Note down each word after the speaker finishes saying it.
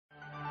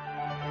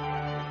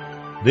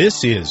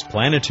This is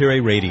Planetary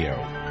Radio.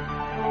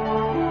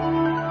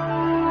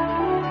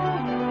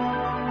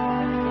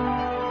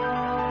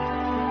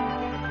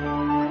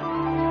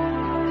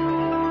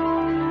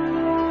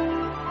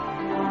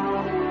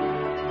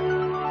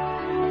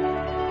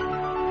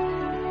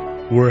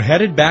 We're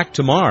headed back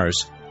to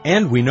Mars,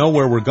 and we know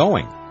where we're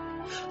going.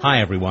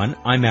 Hi, everyone.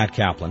 I'm Matt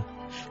Kaplan.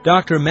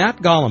 Dr.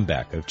 Matt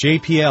Golombek of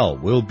JPL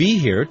will be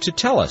here to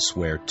tell us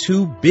where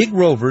two big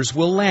rovers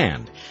will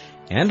land,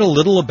 and a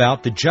little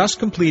about the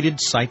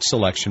just-completed site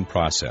selection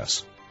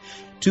process.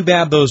 Too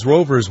bad those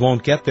rovers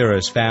won't get there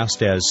as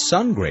fast as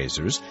sun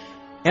grazers.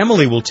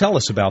 Emily will tell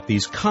us about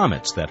these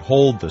comets that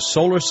hold the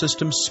solar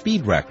system's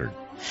speed record.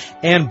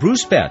 And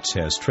Bruce Betts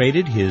has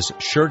traded his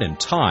shirt and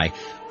tie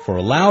for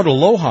a loud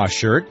aloha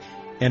shirt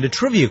and a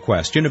trivia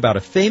question about a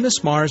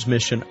famous Mars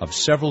mission of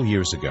several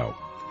years ago.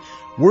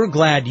 We're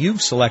glad you've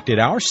selected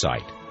our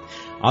site.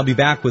 I'll be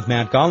back with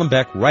Matt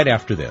Golombek right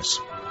after this.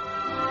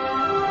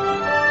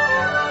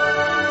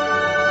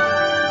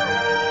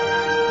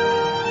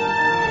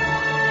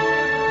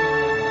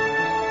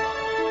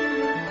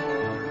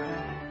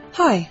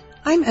 Hi,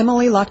 I'm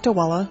Emily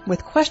Lakdawalla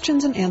with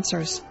questions and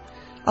answers.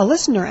 A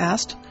listener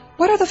asked,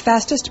 what are the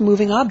fastest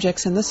moving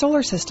objects in the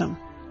solar system?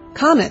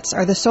 Comets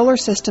are the solar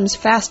system's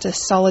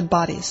fastest solid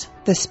bodies.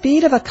 The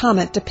speed of a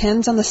comet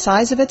depends on the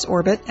size of its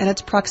orbit and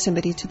its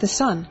proximity to the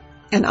Sun.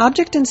 An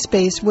object in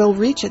space will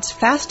reach its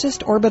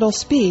fastest orbital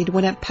speed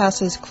when it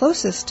passes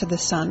closest to the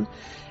Sun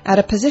at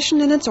a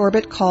position in its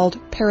orbit called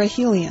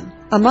perihelion.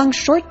 Among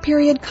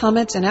short-period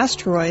comets and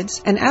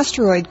asteroids, an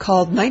asteroid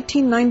called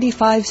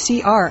 1995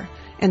 CR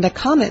and a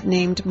comet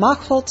named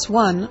Mach-Holtz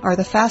 1 are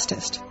the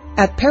fastest.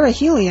 At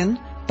perihelion,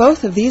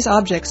 both of these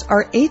objects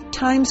are 8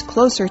 times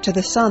closer to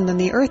the Sun than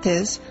the Earth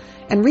is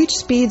and reach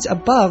speeds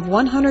above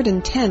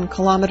 110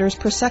 kilometers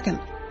per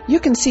second. You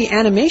can see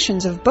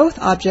animations of both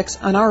objects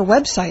on our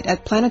website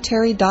at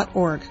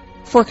planetary.org.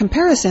 For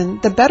comparison,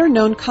 the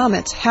better-known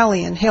comets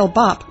Halley and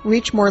Hale-Bopp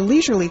reach more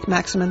leisurely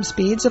maximum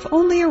speeds of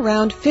only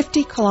around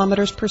 50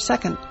 kilometers per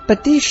second.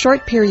 But these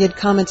short-period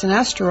comets and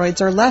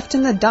asteroids are left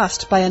in the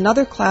dust by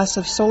another class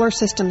of solar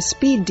system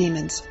speed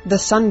demons, the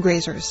sun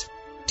grazers.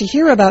 To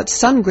hear about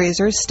sun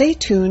grazers, stay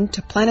tuned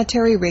to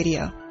Planetary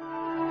Radio.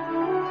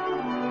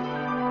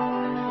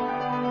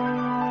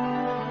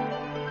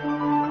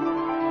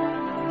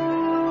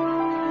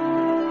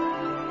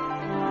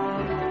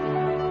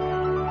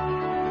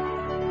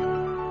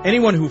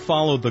 Anyone who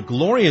followed the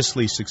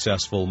gloriously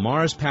successful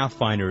Mars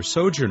Pathfinder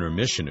Sojourner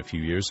mission a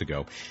few years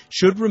ago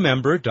should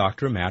remember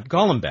Dr. Matt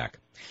Golombek.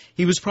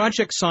 He was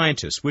project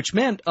scientist, which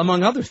meant,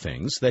 among other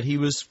things, that he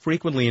was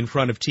frequently in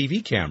front of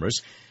TV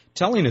cameras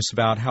telling us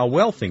about how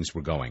well things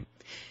were going.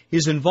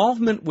 His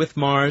involvement with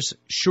Mars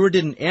sure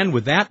didn't end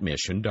with that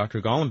mission. Dr.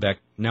 Golombek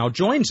now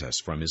joins us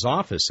from his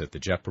office at the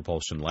Jet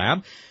Propulsion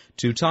Lab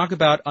to talk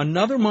about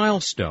another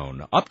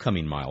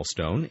upcoming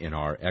milestone in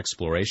our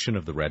exploration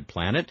of the Red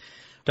Planet.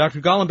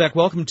 Dr. Golombek,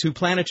 welcome to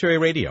Planetary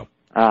Radio.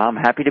 I'm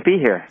happy to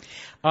be here.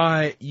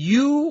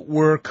 You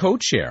were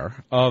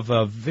co-chair of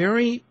a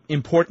very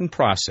important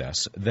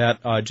process that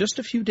just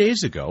a few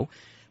days ago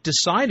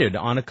decided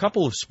on a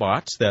couple of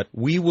spots that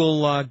we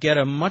will get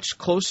a much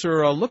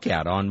closer look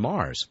at on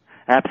Mars.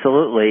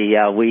 Absolutely.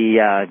 Our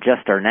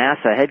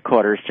NASA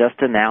headquarters just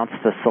announced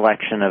the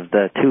selection of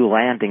the 2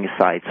 landing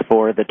sites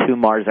for the 2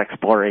 Mars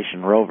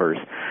exploration rovers.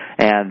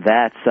 And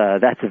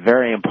that's a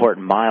very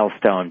important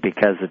milestone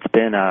because it's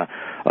been a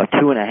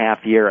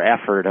 2.5-year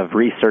effort of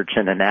research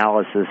and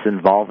analysis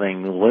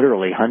involving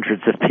literally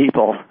hundreds of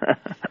people.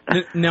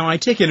 Now, I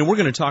take it, and we're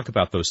going to talk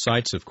about those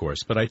sites, of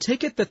course, but I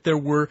take it that there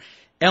were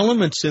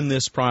elements in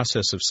this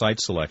process of site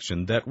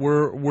selection that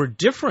were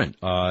different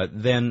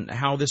than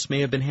how this may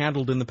have been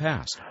handled in the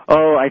past.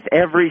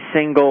 Every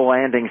single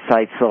landing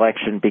site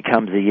selection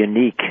becomes a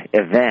unique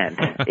event,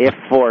 if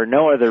for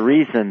no other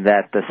reason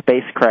that the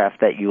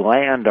spacecraft that you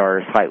land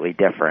are slightly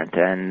different,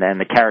 and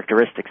the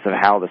characteristics of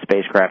how the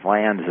spacecraft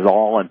lands is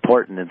all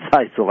important in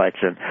site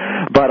selection.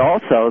 But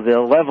also, the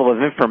level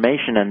of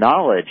information and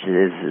knowledge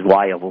is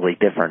wildly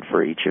different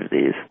for each of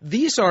these.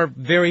 These are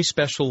very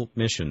special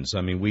missions.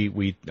 I mean,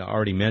 we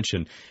already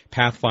mentioned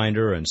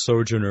Pathfinder and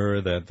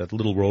Sojourner, that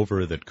little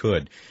rover that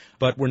could.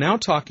 But we're now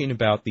talking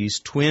about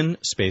these twin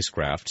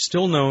spacecraft,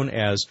 still known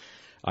as,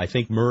 I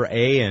think,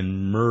 Mir-A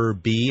and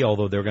Mir-B,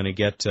 although they're going to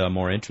get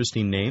more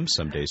interesting names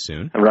someday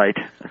soon. Right.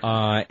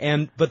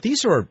 But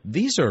these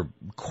are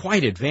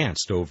quite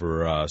advanced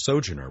over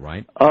Sojourner,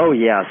 right? Oh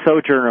yeah,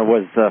 Sojourner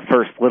was the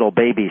first little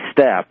baby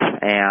step,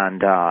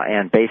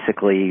 and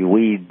basically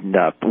we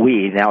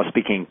now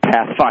speaking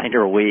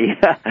Pathfinder,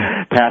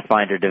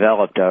 Pathfinder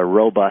developed a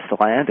robust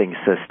landing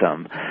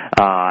system,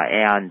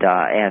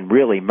 and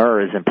really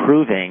Mir is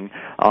improving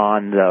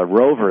on the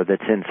rover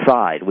that's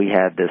inside. We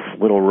had this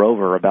little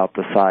rover about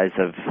the size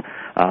of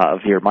of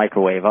your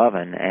microwave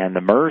oven, and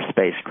the MER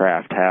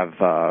spacecraft have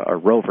a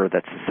rover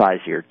that's the size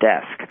of your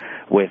desk,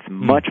 with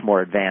much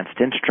more advanced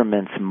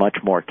instruments, much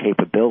more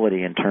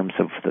capability in terms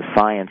of the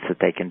science that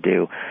they can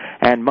do,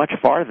 and much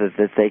farther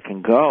that they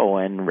can go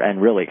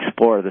and really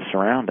explore the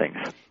surroundings.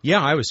 Yeah,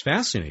 I was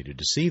fascinated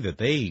to see that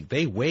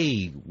they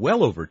weigh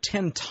well over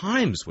 10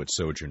 times what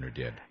Sojourner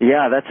did.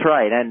 Yeah, that's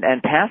right.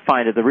 And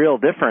Pathfinder, the real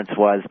difference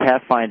was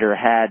Pathfinder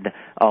had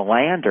a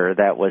lander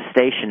that was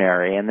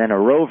stationary and then a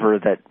rover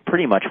that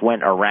pretty much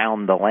went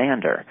around the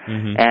lander.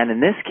 Mm-hmm. And in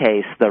this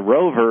case, the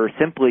rover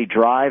simply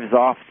drives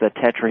off the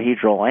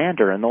tetrahedral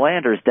lander, and the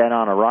lander's dead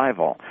on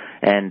arrival.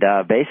 And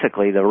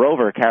basically, the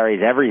rover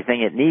carries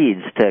everything it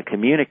needs to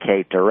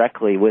communicate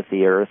directly with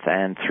the Earth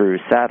and through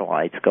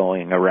satellites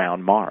going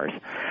around Mars.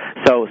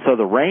 So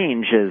the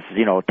range is,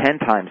 10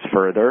 times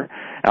further,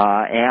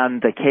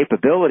 and the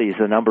capabilities,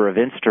 the number of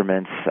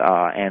instruments,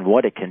 and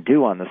what it can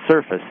do on the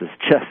surface is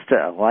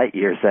just light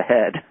years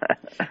ahead.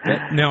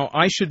 Now,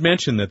 I should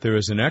mention that there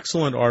is an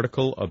excellent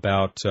article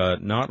about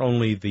not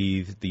only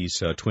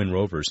these twin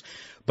rovers,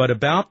 but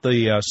about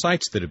the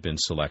sites that have been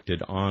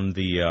selected on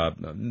the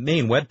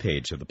main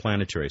webpage of the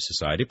Planetary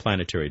Society,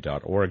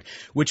 planetary.org,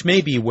 which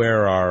may be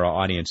where our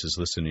audience is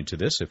listening to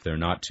this if they're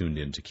not tuned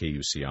into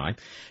KUCI.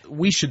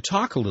 We should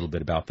talk a little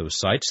bit about those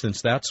sites,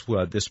 since that's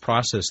this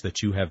process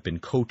that you have been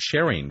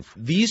co-chairing.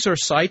 These are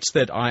sites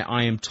that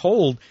I am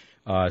told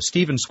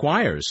Stephen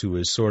Squires, who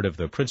is sort of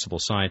the principal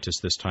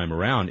scientist this time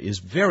around, is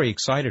very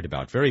excited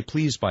about, very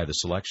pleased by the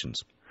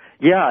selections.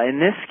 Yeah, in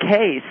this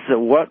case,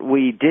 what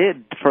we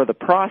did for the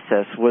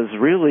process was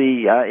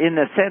really, in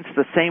a sense,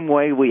 the same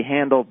way we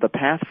handled the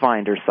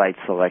Pathfinder site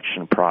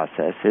selection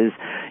process, is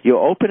you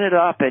open it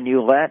up and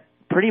you let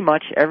pretty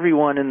much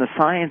everyone in the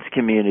science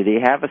community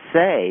have a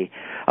say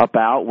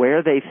about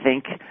where they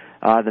think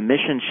the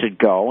mission should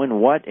go and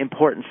what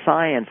important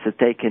science that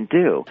they can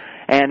do.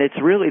 And it's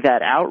really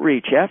that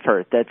outreach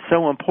effort that's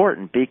so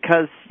important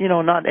because,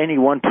 not any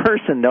one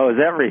person knows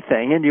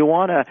everything, and you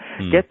want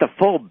to get the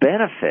full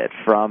benefit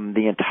from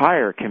the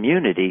entire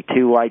community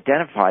to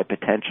identify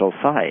potential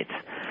sites.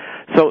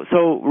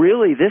 So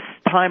really this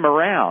time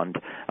around,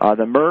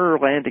 the MER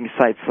landing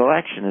site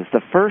selection is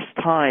the first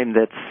time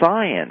that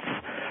science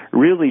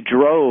really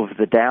drove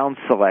the down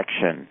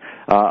selection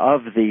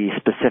of the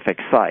specific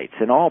sites.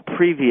 In all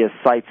previous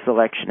site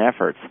selection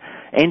efforts,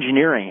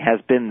 engineering has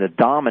been the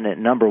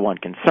dominant number one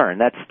concern.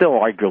 That's still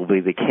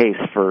arguably the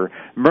case for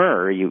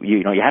MER.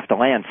 You have to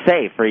land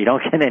safe or you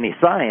don't get any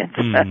science.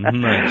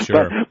 Right,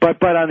 sure.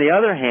 But on the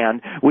other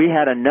hand, we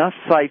had enough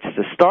sites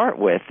to start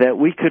with that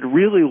we could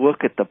really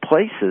look at the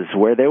places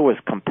where there was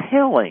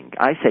compelling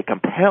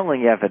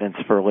evidence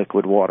for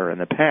liquid water in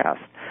the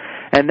past.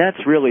 And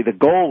that's really the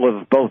goal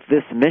of both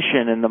this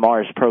mission and the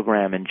Mars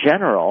program in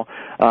general,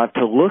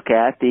 to look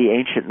at the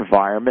ancient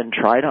environment and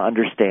try to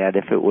understand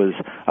if it was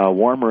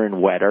warmer and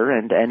wetter,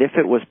 and if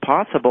it was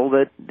possible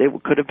that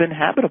it could have been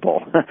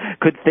habitable.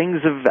 Could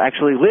things have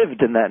actually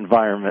lived in that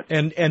environment?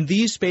 And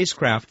these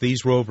spacecraft,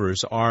 these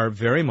rovers, are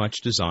very much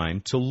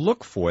designed to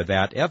look for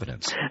that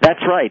evidence.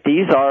 That's right.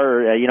 These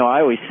are, I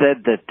always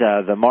said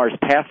that the Mars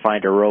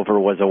Pathfinder rover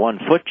was a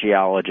 1-foot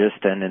geologist,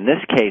 and in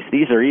this case,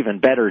 these are even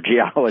better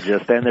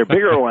geologists, and they're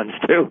bigger ones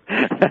too.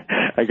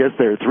 I guess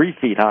they're 3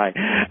 feet high.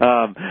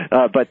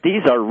 But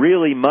these are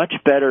really much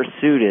better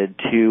suited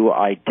to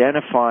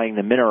identifying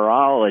the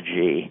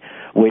mineralogy,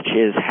 which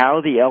is how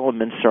the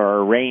elements are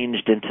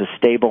arranged into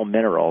stable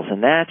minerals.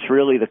 And that's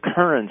really the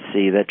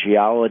currency that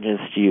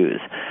geologists use.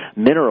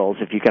 Minerals,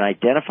 if you can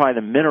identify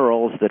the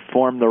minerals that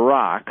form the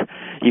rock,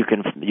 you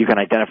can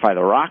identify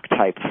the rock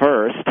type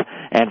first,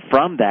 and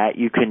from that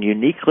you can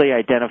uniquely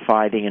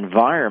identify the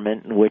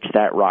environment in which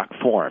that rock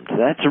formed.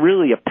 That's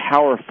really a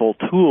powerful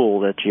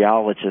tool that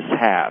geologists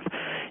have.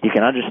 You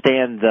can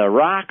understand the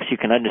rocks, you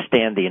can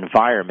understand the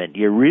environment.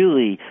 You're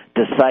really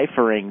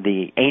deciphering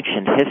the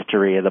ancient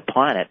history of the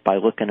planet by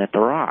looking at the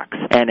rocks.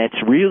 And it's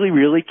really,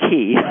 really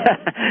key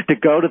to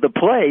go to the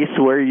place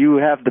where you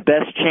have the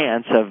best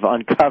chance of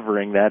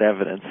uncovering that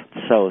evidence.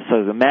 So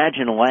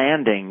imagine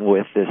landing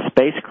with this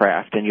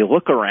spacecraft and you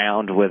look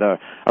around with a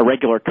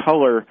regular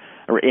color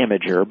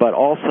imager, but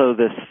also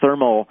this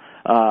thermal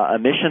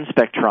emission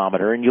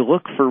spectrometer, and you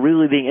look for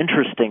really the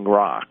interesting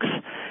rocks.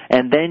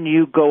 And then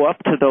you go up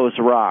to those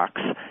rocks,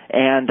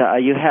 and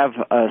you have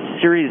a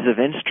series of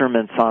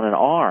instruments on an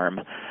arm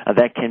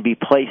that can be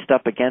placed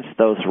up against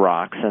those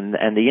rocks.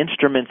 And the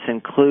instruments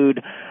include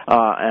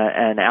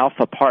an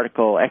alpha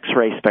particle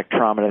X-ray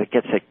spectrometer that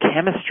gets at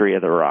chemistry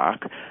of the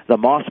rock, the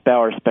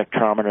Mossbauer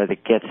spectrometer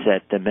that gets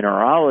at the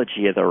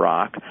mineralogy of the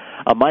rock,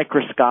 a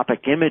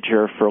microscopic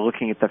imager for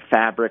looking at the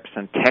fabrics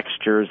and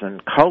textures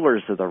and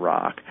colors of the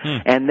rock,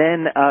 and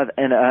then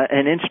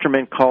an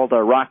instrument called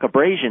a rock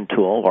abrasion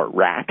tool, or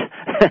RAT,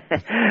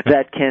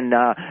 that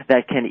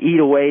can eat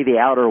away the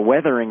outer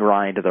weathering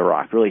rind of the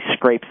rock, really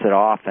scrapes it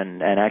off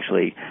and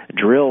actually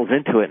drills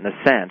into it in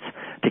a sense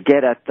to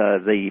get at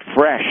the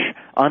fresh,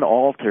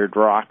 unaltered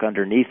rock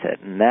underneath it,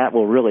 and that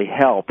will really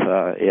help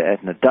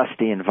in the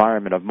dusty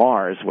environment of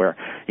Mars, where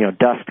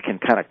dust can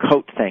kind of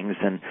coat things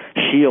and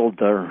shield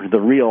the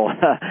real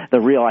the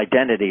real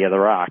identity of the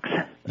rocks.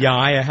 Yeah,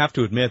 I have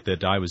to admit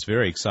that I was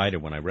very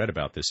excited when I read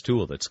about this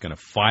tool that's going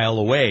to file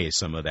away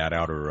some of that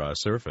outer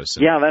surface.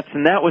 Yeah,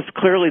 that was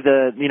clearly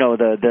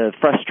the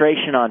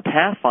frustration on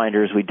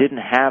Pathfinder is we didn't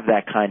have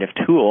that kind of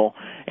tool,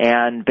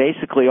 and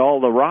basically all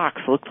the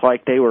rocks looked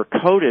like they were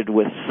coated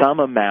with some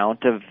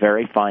amount of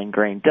very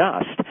fine-grained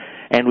dust,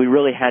 and we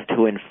really had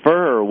to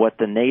infer what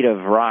the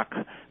native rock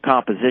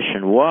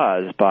composition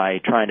was by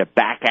trying to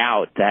back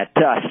out that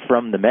dust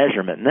from the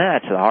measurement, and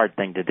that's a hard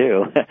thing to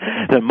do.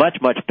 It's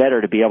much, much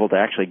better to be able to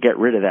actually get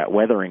rid of that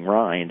weathering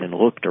rind and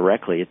look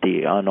directly at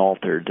the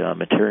unaltered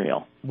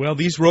material. Well,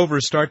 these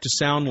rovers start to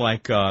sound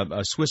like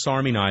Swiss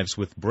Army knives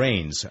with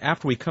brains.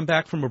 After we come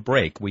back from a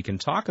break, we can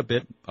talk a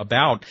bit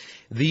about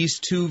these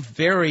two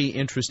very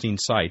interesting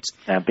sites.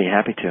 I'd be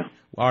happy to.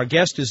 Our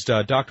guest is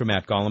Dr.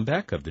 Matt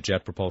Golombek of the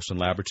Jet Propulsion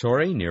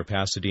Laboratory near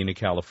Pasadena,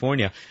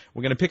 California.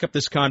 We're going to pick up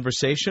this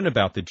conversation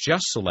about the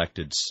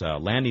just-selected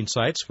landing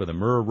sites for the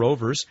Mir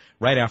rovers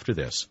right after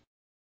this.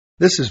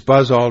 This is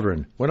Buzz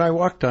Aldrin. When I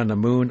walked on the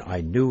moon, I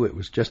knew it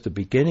was just the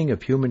beginning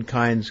of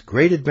humankind's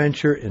great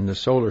adventure in the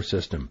solar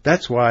system.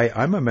 That's why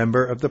I'm a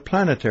member of the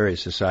Planetary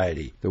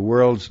Society, the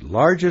world's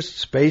largest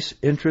space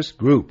interest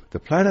group. The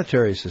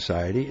Planetary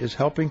Society is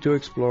helping to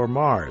explore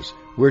Mars.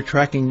 We're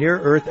tracking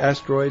near-Earth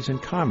asteroids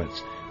and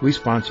comets. We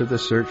sponsor the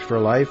search for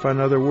life on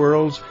other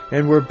worlds,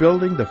 and we're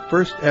building the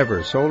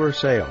first-ever solar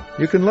sail.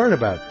 You can learn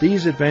about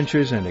these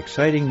adventures and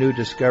exciting new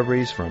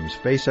discoveries from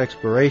space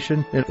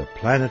exploration in the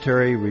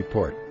Planetary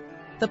Report.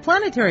 The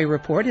Planetary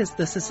Report is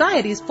the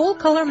Society's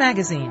full-color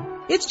magazine.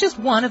 It's just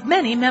one of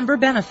many member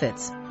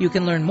benefits. You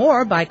can learn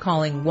more by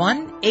calling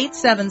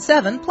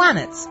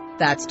 1-877-PLANETS.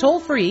 That's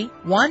toll-free,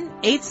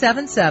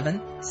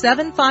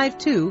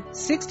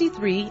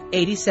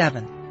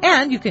 1-877-752-6387.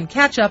 And you can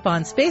catch up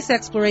on space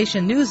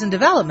exploration news and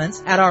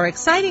developments at our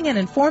exciting and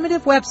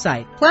informative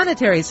website,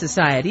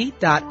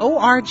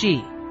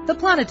 planetarySociety.org. The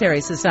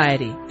Planetary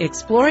Society,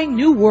 exploring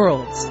new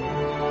worlds.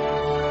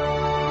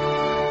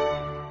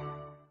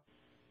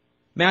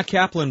 Matt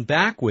Kaplan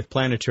back with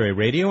Planetary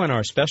Radio, and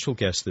our special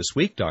guest this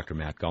week, Dr.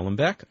 Matt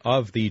Golombek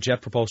of the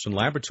Jet Propulsion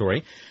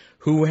Laboratory,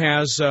 who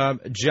has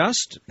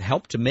just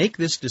helped to make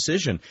this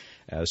decision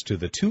as to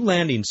the two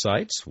landing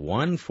sites,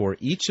 one for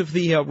each of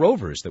the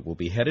rovers that will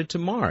be headed to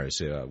Mars,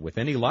 with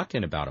any luck,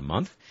 in about a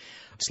month.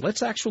 So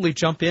let's actually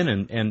jump in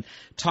and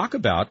talk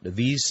about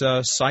these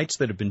sites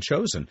that have been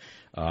chosen.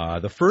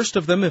 The first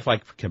of them, if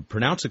I can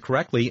pronounce it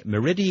correctly,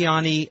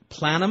 Meridiani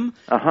Planum,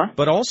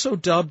 but also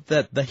dubbed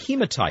the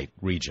hematite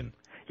region.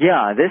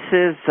 Yeah, this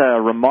is a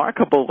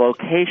remarkable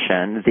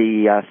location.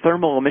 The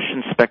thermal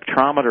emission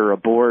spectrometer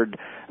aboard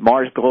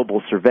Mars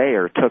Global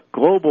Surveyor took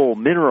global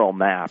mineral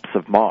maps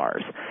of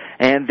Mars,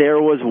 and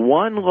there was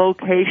one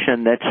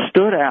location that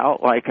stood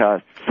out like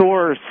a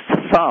Thor's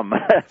thumb,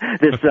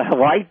 this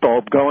light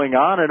bulb going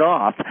on and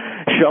off,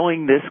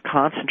 showing this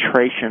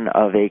concentration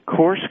of a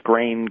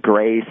coarse-grained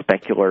gray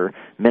specular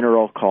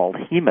mineral called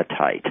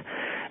hematite.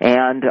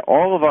 And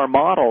all of our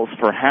models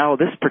for how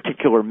this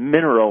particular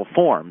mineral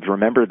forms,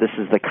 remember this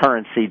is the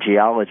currency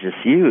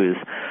geologists use,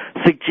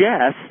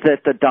 suggest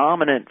that the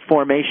dominant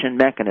formation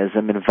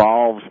mechanism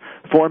involves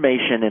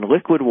formation in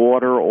liquid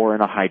water or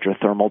in a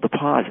hydrothermal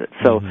deposit.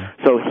 So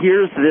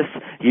here's this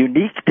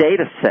unique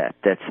data set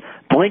that's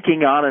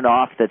blinking on and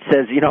off that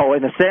says, in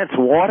a sense,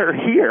 water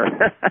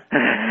here.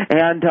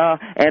 And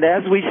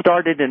as we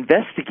started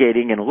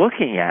investigating and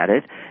looking at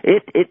it,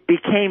 it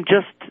became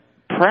just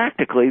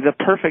practically the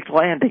perfect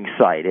landing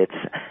site. It's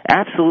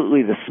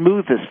absolutely the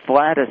smoothest,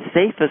 flattest,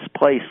 safest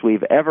place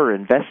we've ever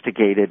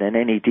investigated in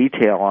any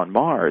detail on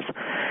Mars.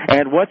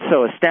 And what's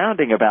so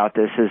astounding about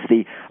this is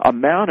the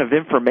amount of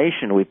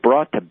information we've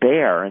brought to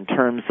bear in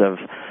terms of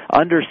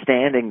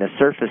understanding the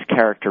surface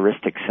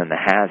characteristics and the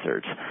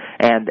hazards.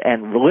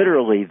 And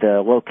literally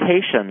the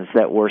locations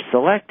that were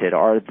selected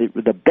are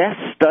the best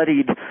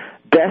studied,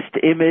 best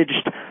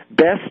imaged,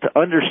 best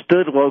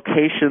understood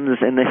locations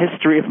in the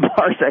history of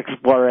Mars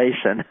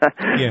exploration.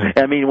 Yeah.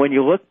 I mean, when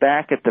you look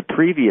back at the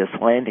previous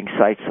landing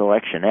site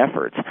selection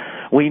efforts,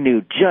 we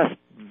knew just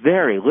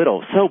very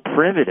little, so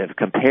primitive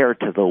compared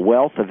to the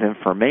wealth of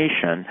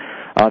information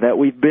that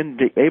we've been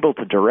able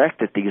to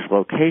direct at these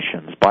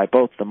locations by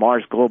both the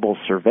Mars Global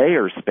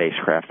Surveyor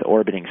spacecraft, the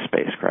orbiting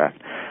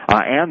spacecraft,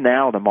 and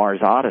now the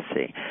Mars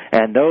Odyssey.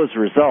 And those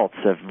results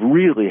have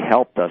really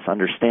helped us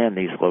understand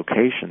these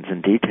locations in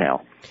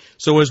detail.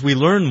 So as we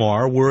learn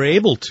more, we're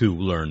able to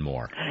learn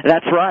more.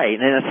 That's right.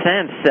 In a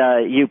sense,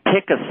 you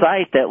pick a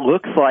site that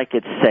looks like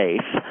it's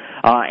safe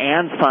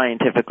and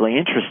scientifically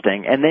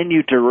interesting, and then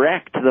you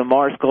direct the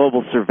Mars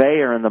Global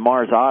Surveyor and the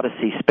Mars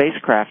Odyssey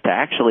spacecraft to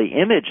actually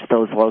image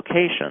those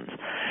locations.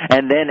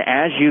 And then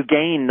as you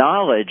gain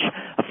knowledge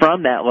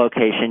from that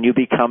location, you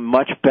become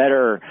much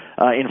better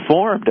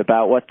informed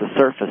about what the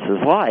surface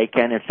is like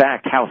and, in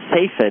fact, how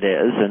safe it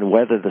is and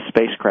whether the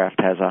spacecraft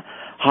has a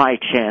high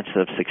chance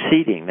of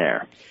succeeding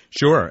there.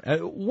 Sure.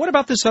 What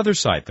about this other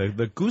site,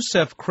 the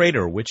Gusev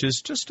crater, which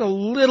is just a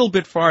little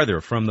bit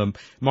farther from the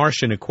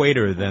Martian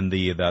equator than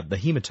the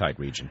hematite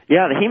region?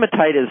 Yeah, the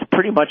hematite is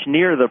pretty much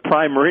near the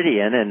prime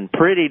meridian and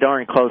pretty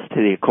darn close to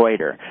the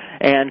equator.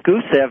 And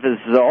Gusev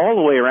is all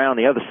the way around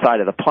the other side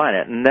of the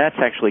planet, and that's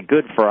actually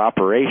good for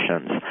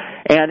operations.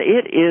 And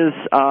it is,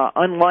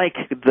 unlike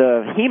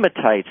the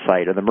hematite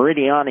site or the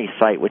Meridiani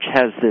site, which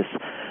has this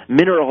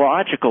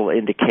mineralogical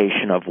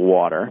indication of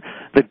water,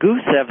 the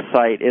Gusev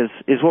site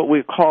is what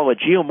we call a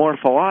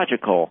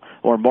geomorphological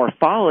or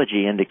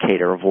morphology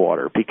indicator of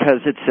water, because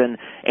it's an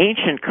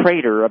ancient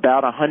crater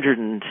about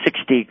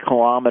 160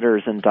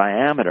 kilometers in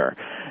diameter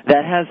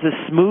that has this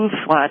smooth,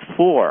 flat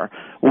floor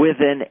with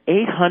an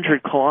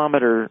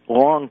 800-kilometer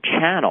long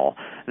channel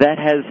that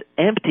has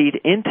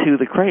emptied into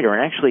the crater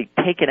and actually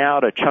taken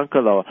out a chunk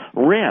of the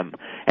rim.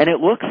 And it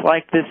looks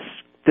like this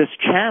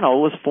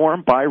channel was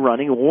formed by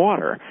running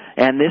water,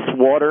 and this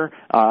water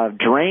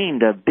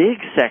drained a big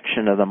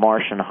section of the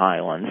Martian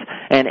highlands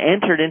and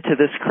entered into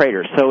this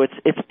crater. So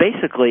it's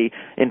basically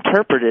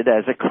interpreted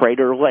as a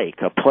crater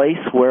lake, a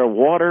place where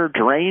water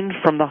drained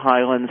from the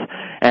highlands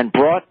and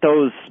brought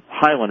those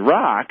highland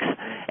rocks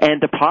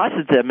and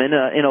deposited them in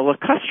a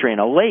lacustrine,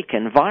 a lake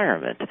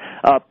environment.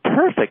 A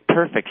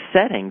perfect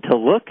setting to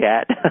look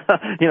at,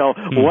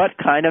 what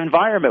kind of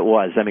environment it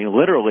was. I mean,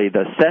 literally,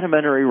 the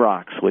sedimentary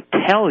rocks would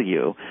tell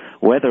you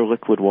whether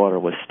liquid water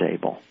was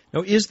stable.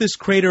 Now, is this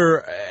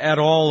crater at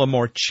all a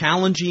more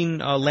challenging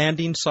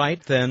landing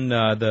site than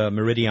the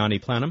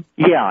Meridiani Planum?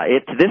 Yeah,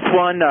 this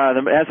one,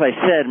 as I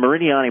said,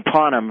 Meridiani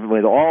Planum,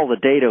 with all the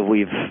data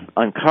we've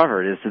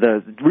uncovered, is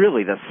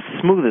really the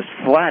smoothest,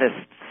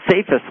 flattest,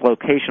 safest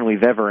location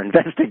we've ever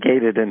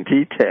investigated in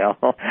detail.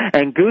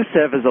 And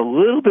Gusev is a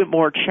little bit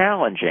more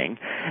challenging.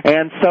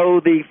 And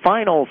so the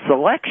final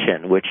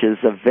selection, which is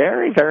a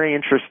very, very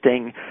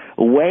interesting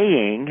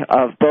weighing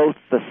of both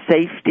the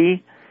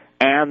safety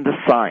and the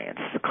science.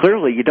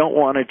 Clearly, you don't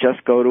want to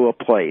just go to a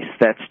place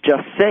that's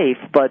just safe,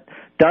 but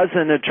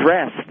doesn't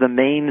address the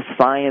main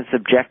science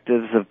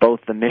objectives of both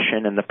the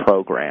mission and the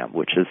program,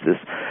 which is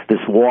this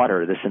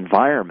water, this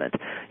environment.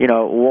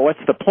 What's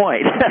the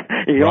point?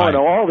 You don't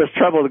know all this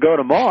trouble to go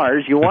to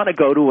Mars. You want to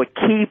go to a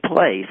key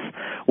place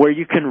where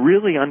you can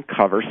really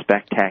uncover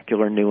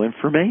spectacular new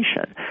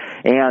information.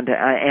 And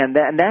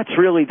that's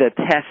really the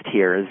test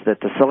here, is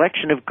that the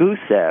selection of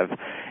Gusev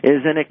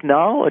is an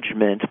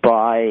acknowledgement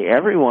by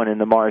everyone in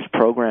the Mars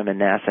program and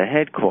NASA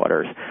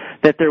headquarters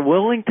that they're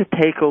willing to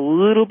take a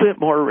little bit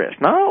more risk.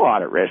 Not a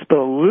lot of risk, but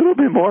a little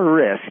bit more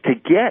risk to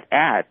get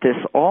at this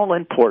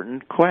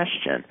all-important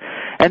question.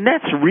 And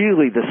that's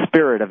really the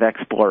spirit of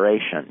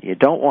exploration. You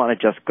don't want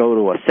to just go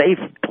to a safe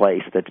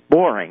place that's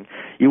boring.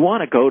 You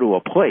want to go to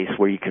a place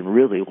where you can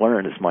really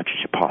learn as much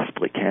as you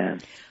possibly can.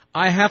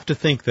 I have to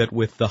think that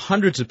with the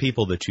hundreds of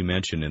people that you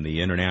mentioned in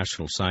the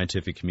international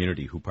scientific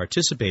community who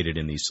participated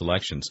in these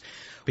selections,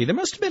 there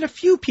must have been a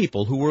few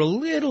people who were a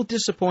little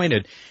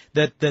disappointed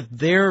that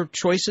their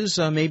choices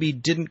maybe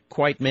didn't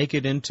quite make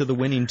it into the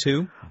winning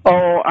two.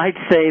 Oh, I'd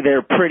say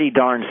they're pretty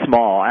darn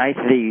small.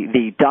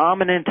 The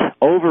dominant,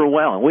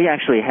 overwhelming, we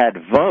actually had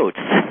votes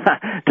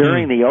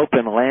during the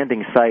open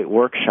landing site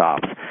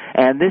workshops,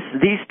 and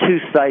these two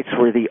sites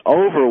were the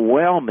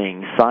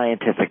overwhelming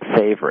scientific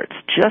favorites,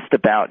 just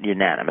about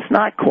unanimous.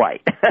 Not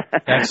quite.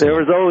 There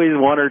was always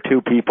one or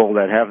two people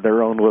that have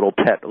their own little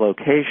pet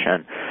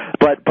location.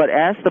 But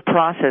as the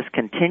process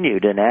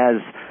continued and as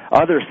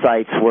other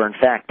sites were, in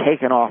fact,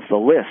 taken off the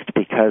list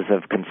because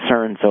of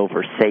concerns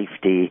over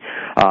safety,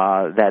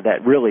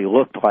 that really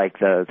looked like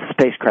the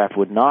spacecraft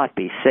would not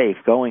be safe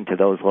going to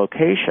those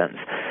locations.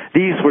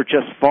 These were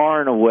just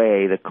far and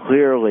away the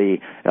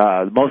clearly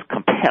most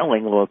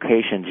compelling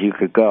locations you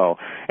could go.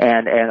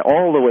 And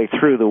all the way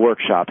through the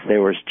workshops,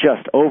 there was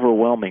just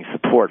overwhelming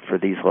support for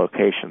these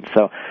locations.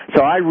 So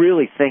I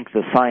really think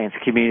the science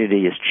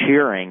community is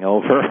cheering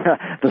over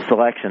the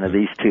selection of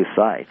these two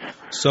sites.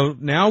 So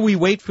now we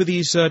wait for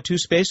these two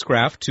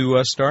spacecraft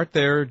to start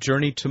their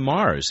journey to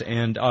Mars.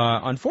 And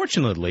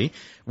unfortunately,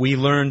 we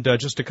learned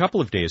just a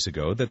couple of days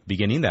ago that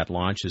beginning that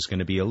launch is going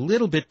to be a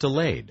little bit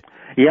delayed.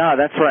 Yeah,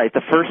 that's right.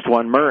 The first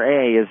one,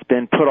 MER-A, has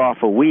been put off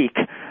a week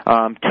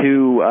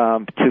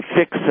to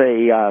fix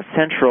a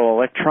central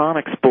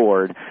electronics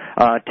board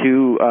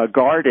to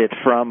guard it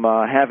from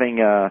having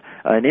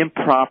an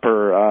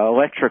improper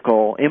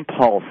electrical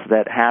impulse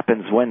that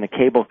happens when the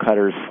cable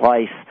cutters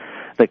slice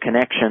the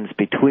connections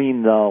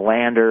between the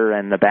lander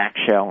and the back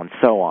shell and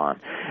so on.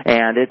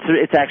 And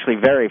it's actually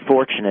very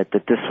fortunate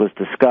that this was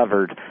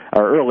discovered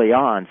early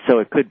on, so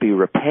it could be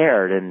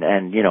repaired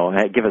and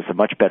give us a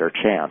much better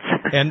chance.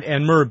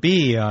 And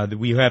MER-B,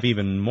 we have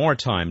even more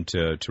time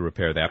to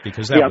repair that,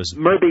 because was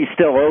MER-B is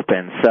still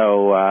open.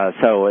 So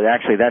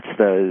actually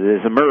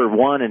there's a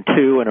MER-1 and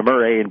 2 and a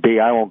MER-A and B.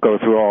 I won't go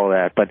through all of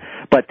that,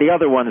 but the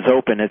other one is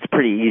open. It's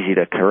pretty easy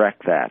to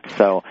correct that.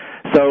 So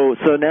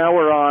now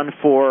we're on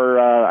for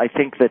I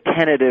think the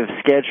tentative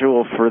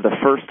schedule for the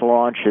first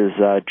launch is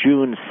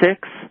June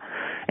 6th,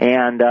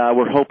 and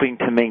we're hoping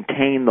to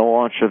maintain the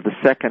launch of the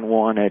second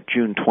one at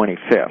June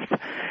 25th.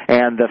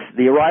 And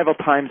the arrival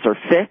times are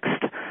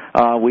fixed.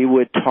 We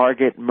would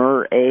target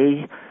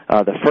Mir-A,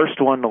 the first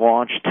one to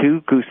launch,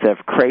 to Gusev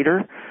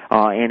Crater,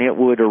 and it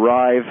would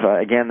arrive,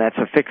 again, that's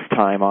a fixed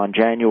time, on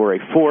January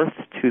 4th,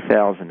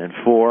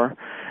 2004.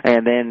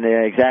 And then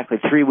exactly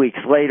 3 weeks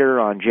later,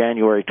 on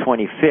January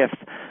 25th,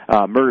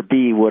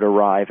 Mir-B would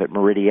arrive at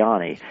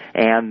Meridiani.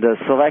 And the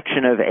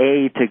selection of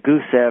A to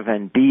Gusev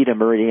and B to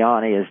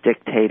Meridiani is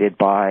dictated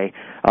by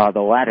the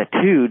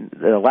latitude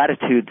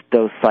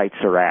those sites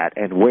are at,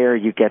 and where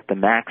you get the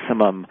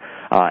maximum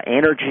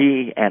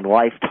energy and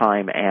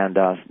lifetime and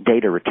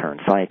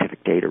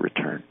scientific data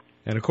return.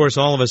 And, of course,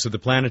 all of us at the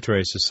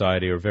Planetary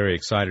Society are very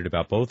excited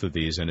about both of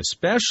these, and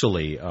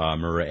especially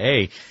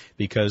Mir-A,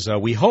 because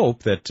we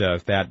hope that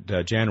if that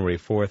January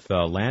 4th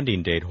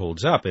landing date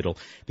holds up, it'll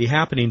be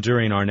happening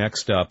during our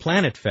next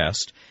Planet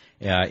Fest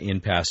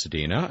in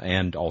Pasadena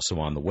and also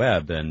on the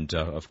web. And,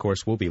 of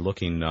course, we'll be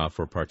looking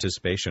for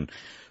participation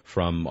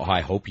from,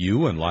 I hope,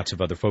 you and lots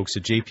of other folks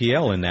at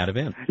JPL in that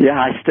event. Yeah,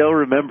 I still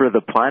remember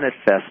the Planet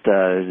Fest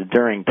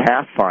during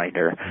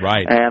Pathfinder.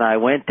 Right. And I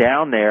went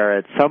down there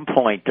at some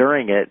point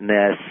during it, and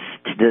this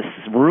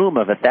room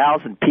of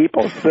 1,000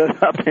 people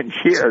stood up and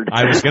cheered.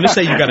 I was going to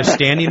say you got a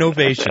standing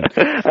ovation.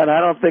 And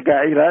I don't think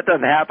that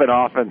doesn't happen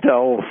often to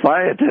old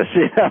scientists.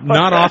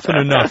 Not often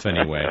enough,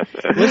 anyway.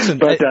 Listen,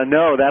 but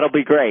no, that'll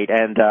be great.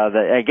 And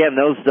again,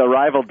 those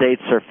arrival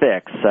dates are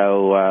fixed,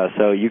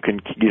 so you can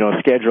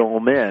schedule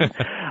them in.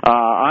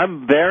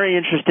 I'm very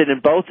interested in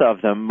both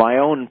of them. My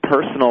own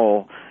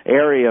personal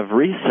area of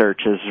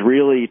research is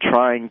really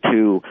trying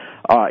to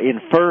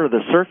infer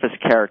the surface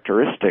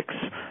characteristics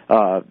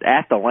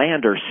at the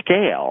lander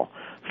scale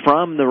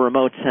from the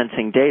remote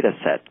sensing data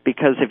set.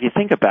 Because if you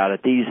think about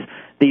it, these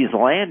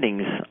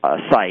landing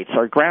sites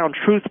are ground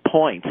truth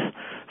points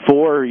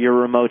for your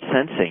remote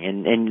sensing.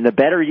 And the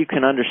better you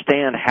can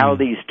understand how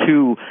these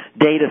two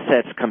data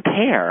sets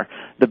compare,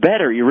 the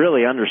better you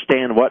really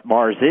understand what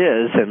Mars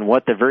is and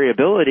what the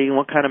variability and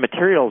what kind of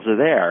materials are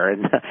there.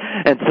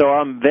 And so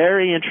I'm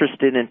very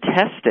interested in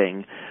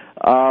testing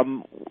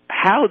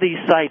how these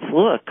sites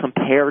look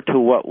compared to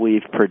what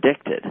we've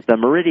predicted. The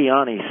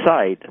Meridiani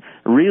site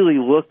really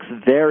looks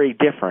very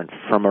different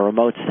from a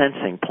remote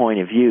sensing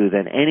point of view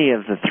than any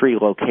of the three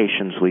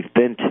locations we've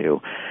been to.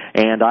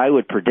 And I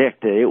would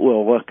predict that it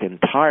will look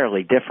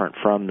entirely different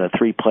from the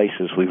three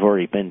places we've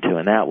already been to,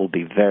 and that will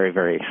be very,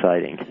 very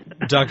exciting.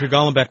 Dr.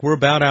 Golombek, we're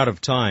about out of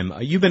time.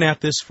 You've been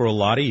at this for a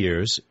lot of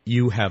years.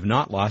 You have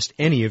not lost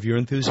any of your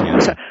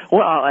enthusiasm.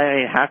 Well,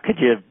 how could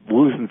you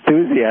lose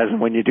enthusiasm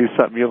when you do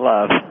something you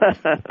love?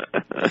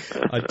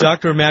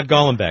 Dr. Matt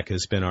Golombek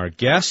has been our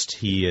guest.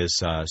 He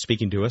is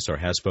speaking to us, or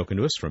has spoken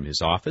to us, from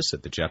his office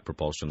at the Jet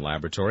Propulsion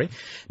Laboratory.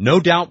 No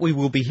doubt we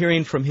will be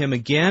hearing from him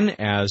again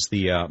as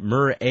the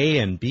Mir-A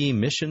and B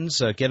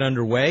missions get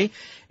underway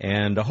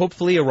and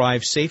hopefully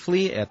arrive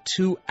safely at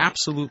two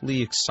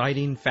absolutely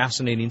exciting,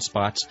 fascinating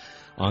spots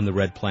on the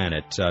Red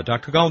Planet.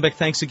 Dr. Golombek,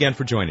 thanks again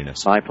for joining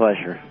us. My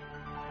pleasure.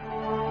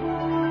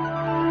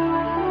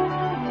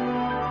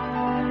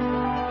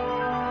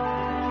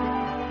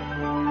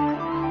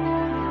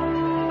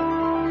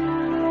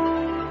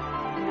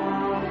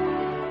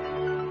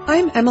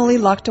 I'm Emily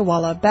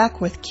Lakdawalla, back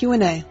with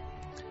Q&A.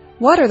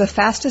 What are the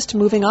fastest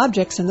moving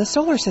objects in the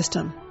solar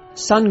system?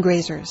 Sun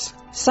grazers.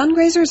 Sun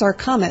grazers are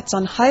comets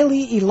on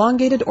highly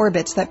elongated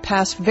orbits that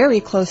pass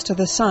very close to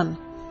the Sun.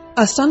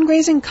 A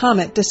sun-grazing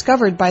comet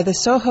discovered by the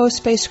SOHO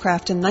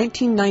spacecraft in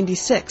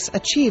 1996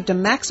 achieved a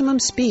maximum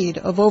speed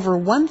of over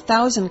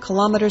 1,000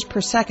 kilometers per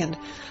second,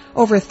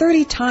 over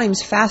 30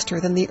 times faster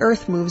than the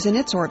Earth moves in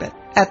its orbit.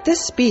 At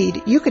this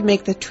speed, you could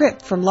make the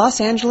trip from Los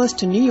Angeles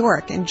to New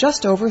York in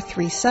just over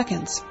 3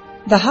 seconds.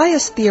 The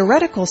highest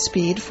theoretical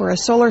speed for a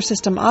solar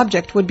system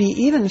object would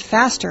be even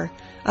faster,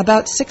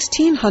 about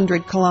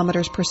 1,600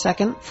 kilometers per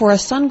second, for a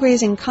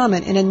sun-grazing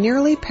comet in a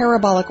nearly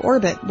parabolic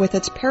orbit with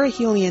its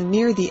perihelion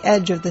near the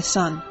edge of the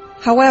Sun.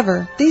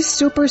 However, these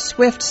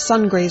super-swift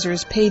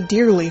sun-grazers pay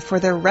dearly for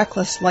their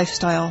reckless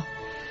lifestyle.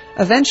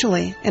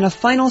 Eventually, in a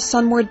final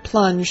sunward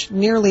plunge,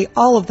 nearly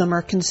all of them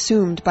are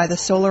consumed by the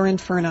solar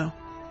inferno.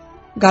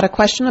 Got a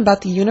question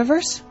about the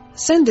universe?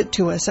 Send it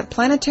to us at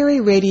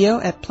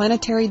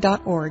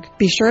planetaryradio@planetary.org.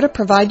 Be sure to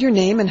provide your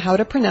name and how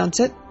to pronounce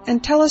it,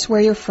 and tell us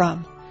where you're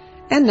from.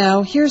 And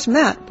now, here's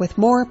Matt with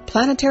more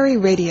Planetary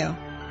Radio.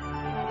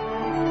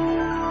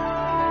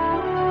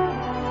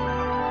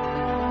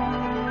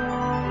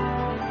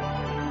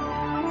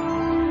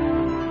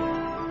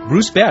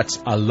 Bruce Betts,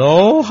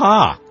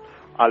 aloha!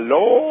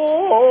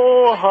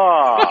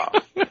 Aloha!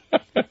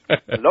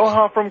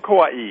 Aloha from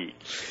Kauai.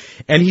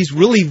 And he's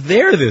really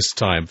there this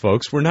time,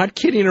 folks. We're not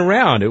kidding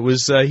around. It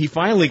was he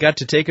finally got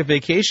to take a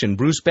vacation.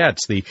 Bruce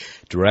Betts, the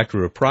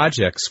Director of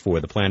Projects for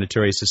the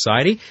Planetary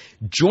Society,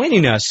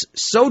 joining us,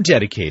 so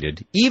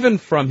dedicated, even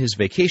from his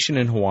vacation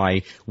in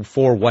Hawaii,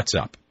 for What's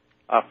Up.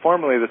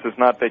 Formally, this is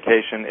not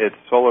vacation. It's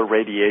solar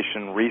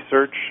radiation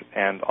research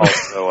and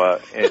also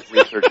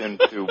research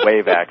into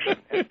wave action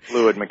and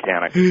fluid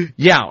mechanics.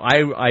 Yeah,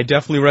 I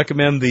definitely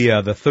recommend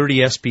the 30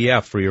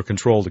 SPF for your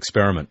controlled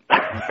experiment.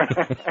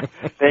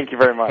 Thank you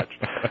very much.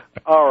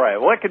 All right,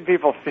 what can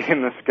people see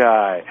in the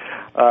sky?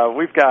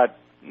 We've got,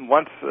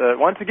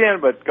 once again,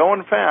 but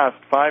going fast,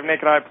 5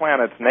 naked eye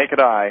planets, naked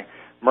eye.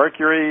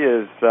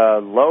 Mercury is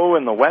low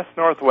in the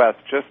west-northwest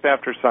just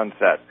after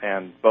sunset,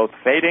 and both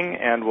fading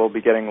and will be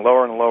getting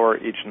lower and lower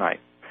each night.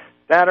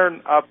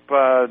 Saturn up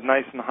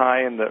nice and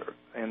high in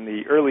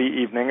the early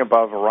evening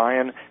above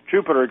Orion.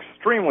 Jupiter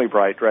extremely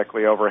bright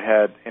directly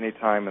overhead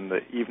anytime in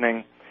the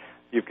evening.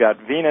 You've got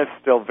Venus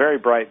still very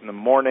bright in the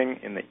morning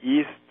in the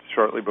east,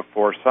 shortly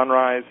before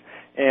sunrise,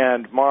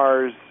 and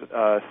Mars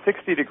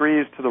 60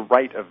 degrees to the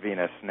right of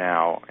Venus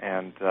now,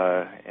 and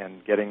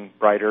getting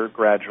brighter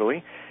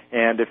gradually.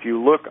 And if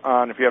you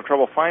have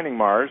trouble finding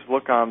Mars,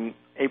 look on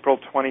April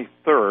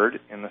 23rd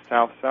in the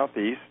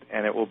south-southeast,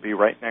 and it will be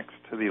right next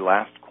to the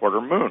last quarter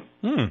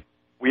moon.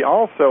 We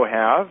also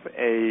have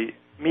a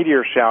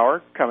meteor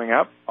shower coming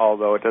up,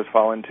 although it does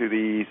fall into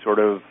the sort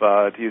of,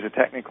 to use a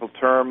technical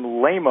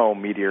term, lame-o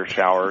meteor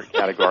shower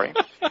category.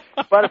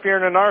 But if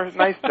you're in a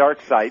nice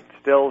dark site,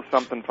 still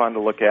something fun to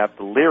look at,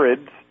 the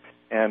Lyrids,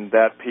 and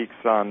that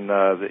peaks on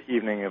the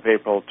evening of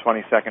April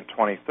 22nd,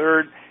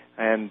 23rd.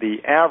 And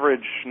the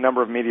average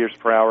number of meteors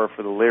per hour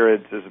for the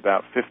Lyrids is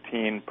about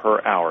 15 per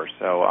hour.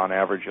 So on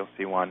average, you'll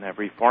see one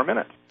every 4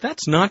 minutes.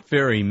 That's not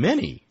very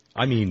many.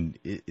 I mean,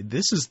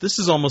 this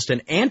is almost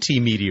an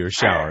anti-meteor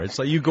shower. It's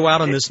like you go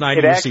out on this night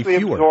and you see fewer. It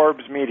actually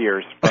absorbs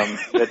meteors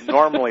that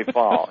normally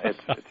fall.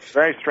 It's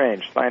very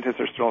strange. Scientists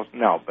are still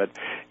but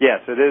yes,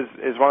 it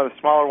is one of the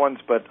smaller ones.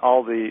 But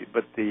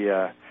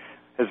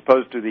as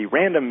opposed to the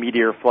random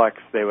meteor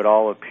flux, they would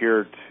all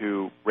appear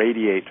to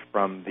radiate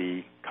from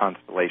the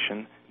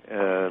constellation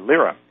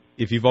Lyra.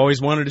 If you've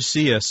always wanted to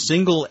see a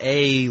single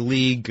A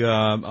league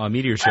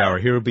meteor shower,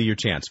 here will be your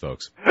chance,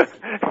 folks.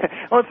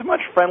 Well, it's a much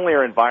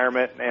friendlier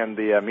environment, and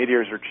the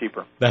meteors are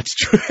cheaper. That's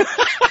true.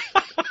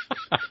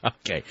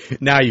 Okay,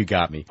 now you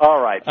got me.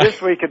 All right, this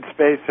week in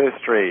space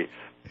history,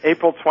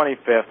 April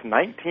 25th,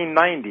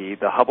 1990,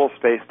 the Hubble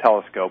Space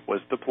Telescope was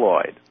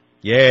deployed.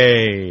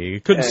 Yay!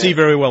 Couldn't see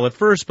very well at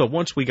first, but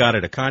once we got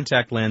it a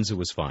contact lens, it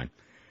was fine.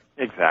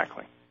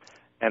 Exactly.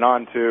 And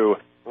on to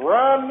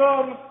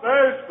Random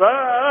Space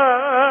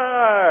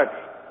Facts!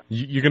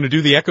 You're going to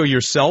do the echo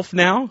yourself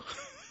now?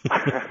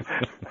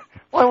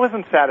 Well, I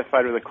wasn't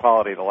satisfied with the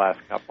quality of the last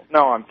couple.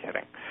 No, I'm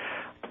kidding.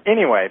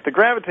 Anyway, the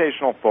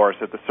gravitational force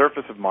at the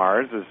surface of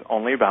Mars is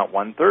only about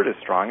one-third as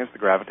strong as the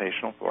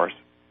gravitational force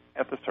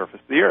at the surface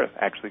of the Earth,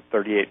 actually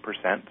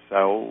 38%.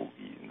 So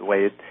the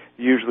way it's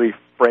usually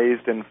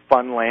phrased in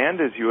fun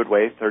land is you would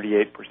weigh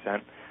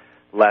 38%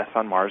 less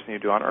on Mars than you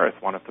do on Earth,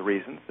 one of the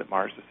reasons that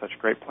Mars is such a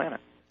great planet.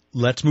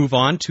 Let's move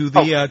on to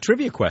the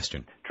trivia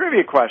question.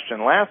 Trivia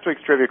question. Last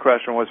week's trivia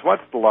question was,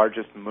 what's the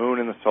largest moon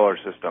in the solar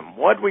system?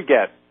 What'd we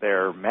get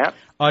there, Matt?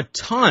 A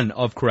ton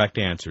of correct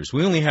answers.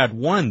 We only had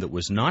one that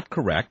was not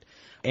correct.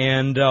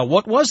 And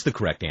what was the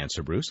correct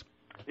answer, Bruce?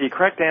 The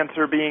correct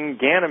answer being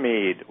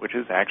Ganymede, which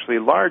is actually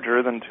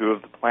larger than two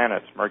of the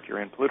planets,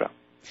 Mercury and Pluto.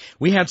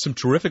 We had some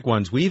terrific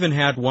ones. We even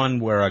had one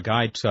where a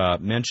guy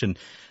mentioned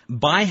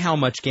by how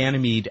much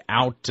Ganymede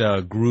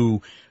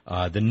outgrew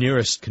the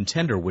nearest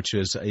contender, which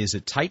is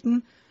it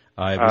Titan?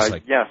 It was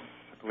yes,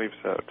 I believe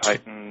so.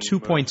 Titan,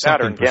 2.7%.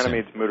 Saturn,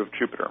 Ganymede's moon of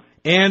Jupiter.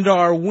 And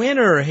our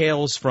winner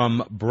hails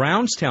from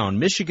Brownstown,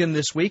 Michigan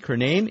this week. Her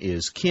name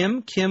is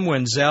Kim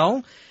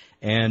Wenzel.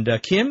 And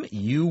Kim,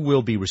 you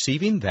will be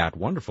receiving that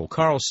wonderful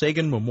Carl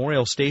Sagan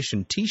Memorial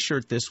Station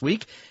T-shirt this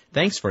week.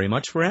 Thanks very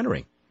much for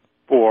entering.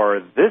 For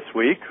this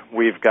week,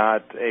 we've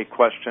got a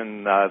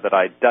question that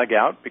I dug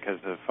out because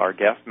of our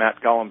guest, Matt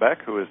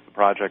Golombek, who is the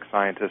project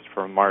scientist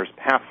for Mars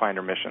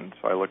Pathfinder mission.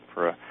 So I looked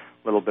for a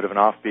little bit of an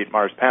offbeat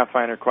Mars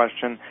Pathfinder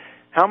question.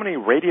 How many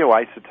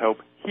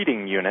radioisotope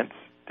heating units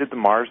did the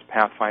Mars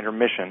Pathfinder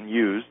mission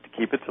use to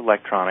keep its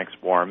electronics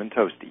warm and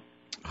toasty?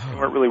 They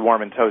weren't really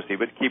warm and toasty,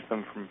 but to keep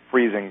them from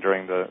freezing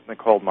during the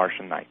cold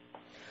Martian night.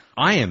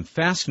 I am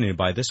fascinated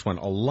by this one.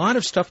 A lot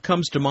of stuff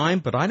comes to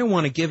mind, but I don't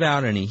want to give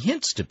out any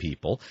hints to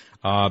people.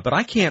 But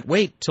I can't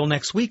wait till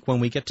next week when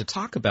we get to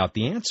talk about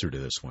the answer to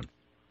this one.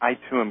 I,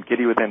 too, am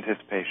giddy with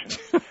anticipation.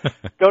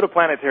 Go to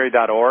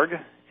planetary.org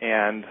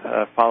and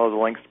follow the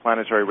links to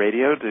Planetary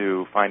Radio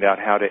to find out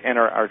how to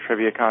enter our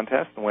trivia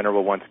contest. The winner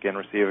will once again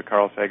receive a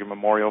Carl Sagan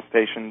Memorial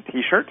Station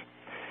T-shirt.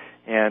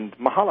 And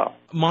mahalo.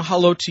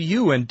 Mahalo to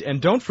you. And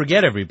don't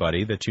forget,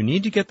 everybody, that you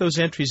need to get those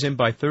entries in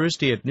by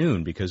Thursday at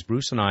noon because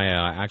Bruce and I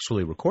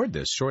actually record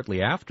this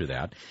shortly after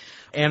that.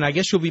 And I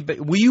guess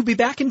will you be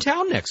back in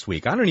town next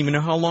week? I don't even know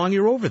how long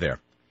you're over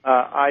there.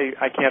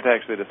 I can't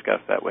actually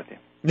discuss that with you.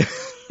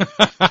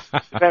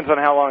 Depends on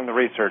how long the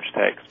research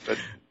takes. But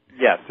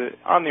yes,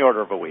 on the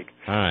order of a week.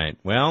 All right.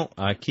 Well,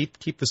 keep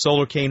the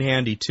solar cane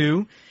handy,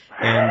 too.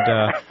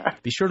 And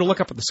be sure to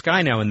look up at the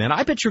sky now and then.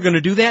 I bet you're going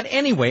to do that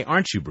anyway,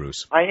 aren't you,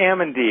 Bruce? I am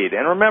indeed.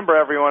 And remember,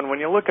 everyone, when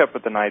you look up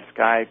at the night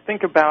sky,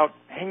 think about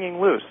hanging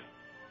loose.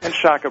 and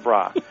shaka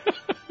bra.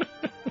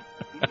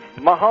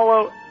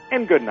 Mahalo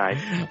and good night.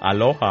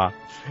 Aloha.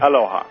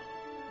 Aloha.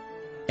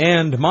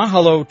 And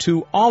mahalo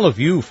to all of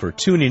you for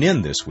tuning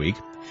in this week.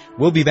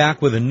 We'll be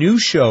back with a new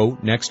show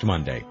next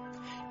Monday.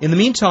 In the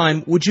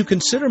meantime, would you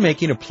consider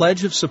making a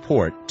pledge of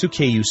support to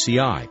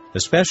KUCI,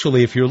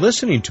 especially if you're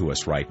listening to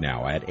us right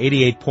now at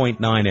 88.9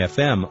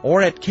 FM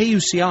or at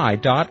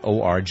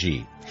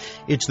kuci.org.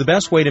 It's the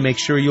best way to make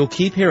sure you'll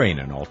keep hearing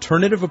an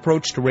alternative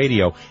approach to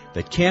radio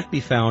that can't be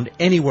found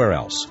anywhere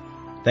else.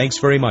 Thanks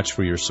very much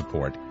for your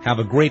support. Have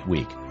a great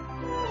week.